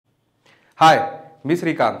हाय, मी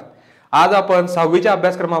श्रीकांत। आज आपण 6वीच्या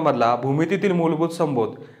अभ्यासक्रमामधला भूमितीतील मूलभूत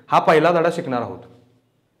संबोध हा पहिला धडा शिकणार आहोत।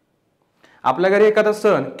 आपल्या घरी एखादा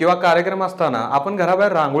सण किंवा कार्यक्रम असताना आपण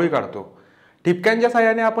घराबाहेर रांगोळी काढतो। ठिपक्यांच्या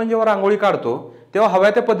साहाय्याने आपण जेव्हा रांगोळी काढतो तेव्हा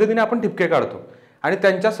हव्या त्या पद्धतीने आपण ठिपके काढतो आणि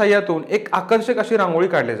त्यांच्या साहाय्यातून एक आकर्षक अशी रांगोळी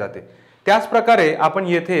काढली जाते। त्याच प्रकारे आपण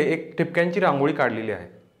येथे एक ठिपक्यांची रांगोळी काढलेली आहे।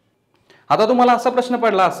 आता तुम्हाला असा प्रश्न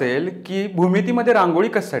पडला असेल की भूमितीमध्ये रांगोळी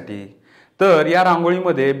कशासाठी? तर या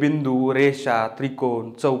रांगोळीमध्ये बिंदू, रेषा, त्रिकोण,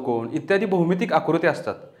 चौकोन इत्यादी भौमितिक आकृती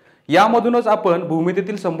असतात। यामधूनच आपण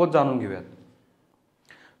भूमितीतील संबोध जाणून घेऊयात।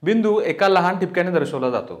 बिंदू एका लहान ठिपक्याने दर्शवला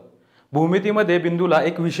जातो। भूमितीमध्ये बिंदूला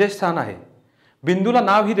एक विशेष स्थान आहे। बिंदूला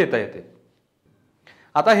नावही देता येते।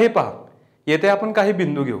 आता हे पहा, येथे आपण काही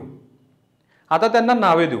बिंदू घेऊ। आता त्यांना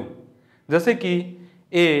नावे देऊ, जसे की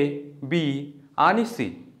ए, बी आणि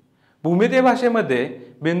सी। भूमितीय भाषेमध्ये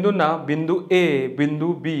बिंदूंना बिंदू ए,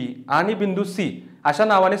 बिंदू बी आणि बिंदू सी अशा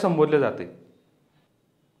नावाने संबोधले जाते।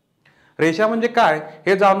 रेषा म्हणजे काय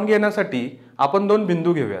हे जाणून घेण्यासाठी आपण दोन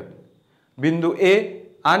बिंदू घेऊयात, बिंदू ए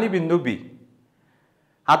आणि बिंदू बी।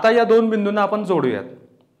 आता या दोन बिंदूंना आपण जोडूयात।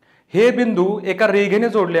 हे बिंदू एका रेघेने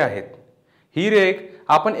जोडले आहेत। ही रेघ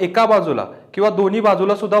आपण एका बाजूला किंवा दोन्ही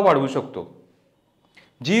बाजूला सुद्धा वाढवू शकतो।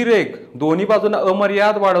 जी रेघ दोन्ही बाजूंना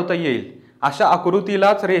अमर्याद वाढवता येईल अशा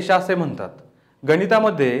आकृतीलाच रेषा असे म्हणतात।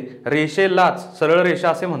 गणितामध्ये रेषेलाच सरळ रेषा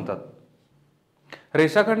असे म्हणतात।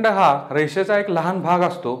 रेषाखंड हा रेषेचा एक लहान भाग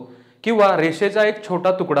असतो किंवा रेषेचा एक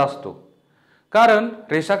छोटा तुकडा असतो, कारण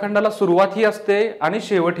रेषाखंडाला सुरुवातही असते आणि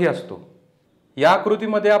शेवटही असतो। या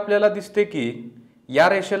आकृतीमध्ये आपल्याला दिसते की या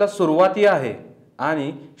रेषेला सुरुवातही आहे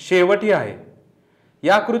आणि शेवटही आहे।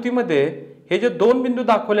 या आकृतीमध्ये हे जे दोन बिंदू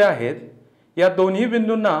दाखवले आहेत, या दोन्ही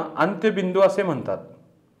बिंदूंना अंत्यबिंदू असे म्हणतात।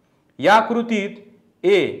 या आकृतीत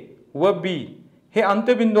ए व बी हे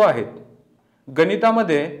अंत्यबिंदू आहेत।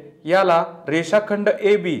 गणितामध्ये याला रेषाखंड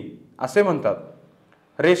ए बी असे म्हणतात।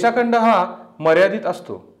 रेषाखंड हा मर्यादित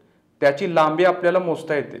असतो, त्याची लांबी आपल्याला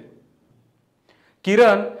मोजता येते।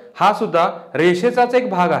 किरण हा सुद्धा रेषेचाच एक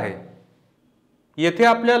भाग आहे। येथे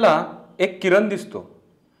आपल्याला एक किरण दिसतो।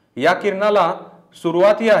 या किरणाला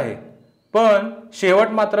सुरुवातही आहे पण शेवट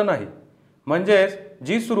मात्र नाही, म्हणजेच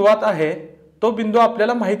जी सुरुवात आहे तो बिंदू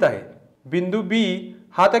आपल्याला माहित आहे। बिंदू बी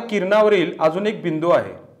हा त्या किरणावरील अजून एक बिंदू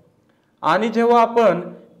आहे आणि जेव्हा आपण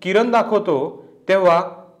किरण दाखवतो तेव्हा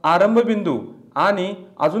आरंभ बिंदू आणि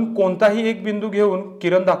अजून कोणताही एक बिंदू घेऊन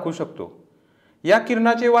किरण दाखवू शकतो। या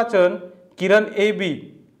किरणाचे वाचन किरण ए बी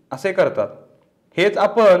असे करतात। हेच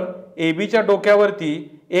आपण ए बीच्या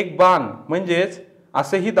डोक्यावरती एक बाण म्हणजेच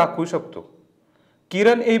असेही दाखवू शकतो।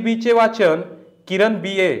 किरण ए बीचे वाचन किरण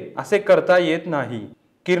बी ए असे करता येत नाही।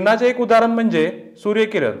 किरणाचे एक उदाहरण म्हणजे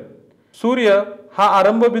सूर्यकिरण। सूर्य हा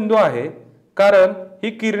आरंभ बिंदू आहे, कारण ही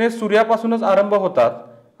किरणे सूर्यापासूनच आरंभ होतात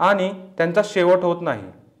आणि त्यांचा शेवट होत नाही।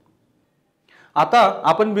 आता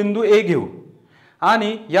आपण बिंदू ए घेऊ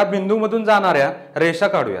आणि या बिंदूमधून जाणाऱ्या रेषा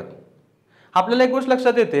काढूयात। आपल्याला एक गोष्ट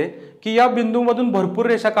लक्षात येते की या बिंदूमधून भरपूर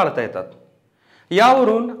रेषा काढता येतात।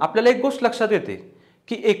 यावरून आपल्याला एक गोष्ट लक्षात येते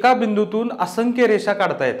की एका बिंदूतून असंख्य रेषा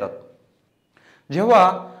काढता येतात।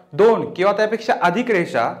 जेव्हा दोन किंवा त्यापेक्षा अधिक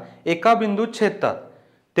रेषा एका बिंदूत छेदतात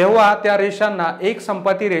तेव्हा त्या रेषांना एक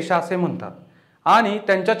संपाती रेषा असे म्हणतात आणि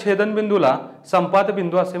त्यांच्या छेदनबिंदूला संपात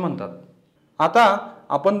बिंदू असे म्हणतात। आता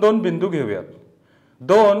आपण दोन बिंदू घेऊयात।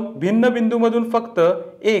 दोन भिन्न बिंदूमधून फक्त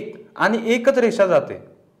एक आणि एकच रेषा जाते।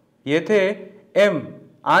 येथे एम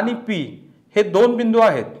आणि पी हे दोन बिंदू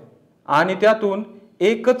आहेत आणि त्यातून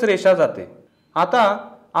एकच रेषा जाते। आता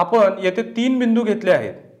आपण येथे तीन बिंदू घेतले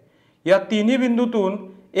आहेत। या तिन्ही बिंदूतून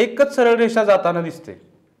एकच सरळ रेषा जाताना दिसते।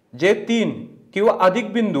 जे तीन किंवा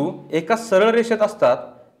अधिक बिंदू एका सरळ रेषेत असतात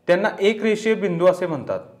त्यांना एक रेषीय बिंदू असे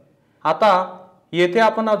म्हणतात। आता येथे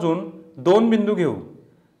आपण अजून दोन बिंदू घेऊ,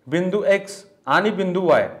 बिंदू एक्स आणि बिंदू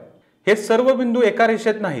वाय। हे सर्व बिंदू एका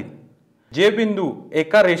रेषेत नाहीत। जे बिंदू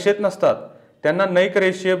एका रेषेत नसतात त्यांना नैक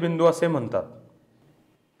रेषीय बिंदू असे म्हणतात।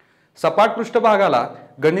 सपाट पृष्ठभागाला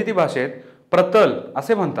गणिती भाषेत प्रतल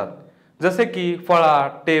असे म्हणतात, जसे की फळा,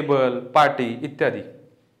 टेबल, पाटी इत्यादी।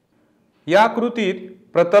 या आकृतीत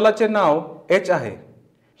प्रतलाचे नाव एच आहे।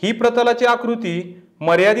 ही प्रतलाची आकृती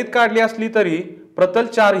मर्यादित काढली असली तरी प्रतल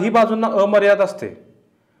चारही बाजूंना अमर्याद असते।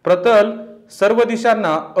 प्रतल सर्व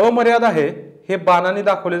दिशांना अमर्याद आहे हे बाणाने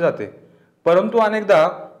दाखवले जाते, परंतु अनेकदा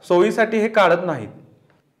सोयीसाठी हे काढत नाहीत।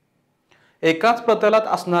 एकाच प्रतलात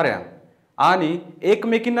असणाऱ्या आणि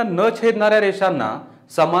एकमेकींना न छेदणाऱ्या रेषांना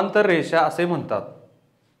समांतर रेषा असे म्हणतात।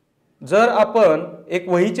 जर आपण एक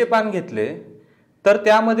वहीचे पान घेतले तर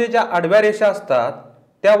त्यामध्ये ज्या आडव्या रेषा असतात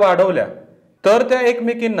त्या वाढवल्या तर त्या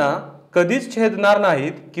एकमेकींना कधीच छेदणार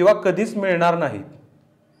नाहीत किंवा कधीच मिळणार नाहीत।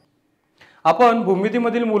 आपण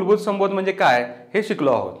भूमितीमधील मूलभूत संबोध म्हणजे काय हे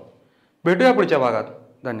शिकलो आहोत। भेटूया पुढच्या भागात.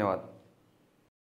 धन्यवाद.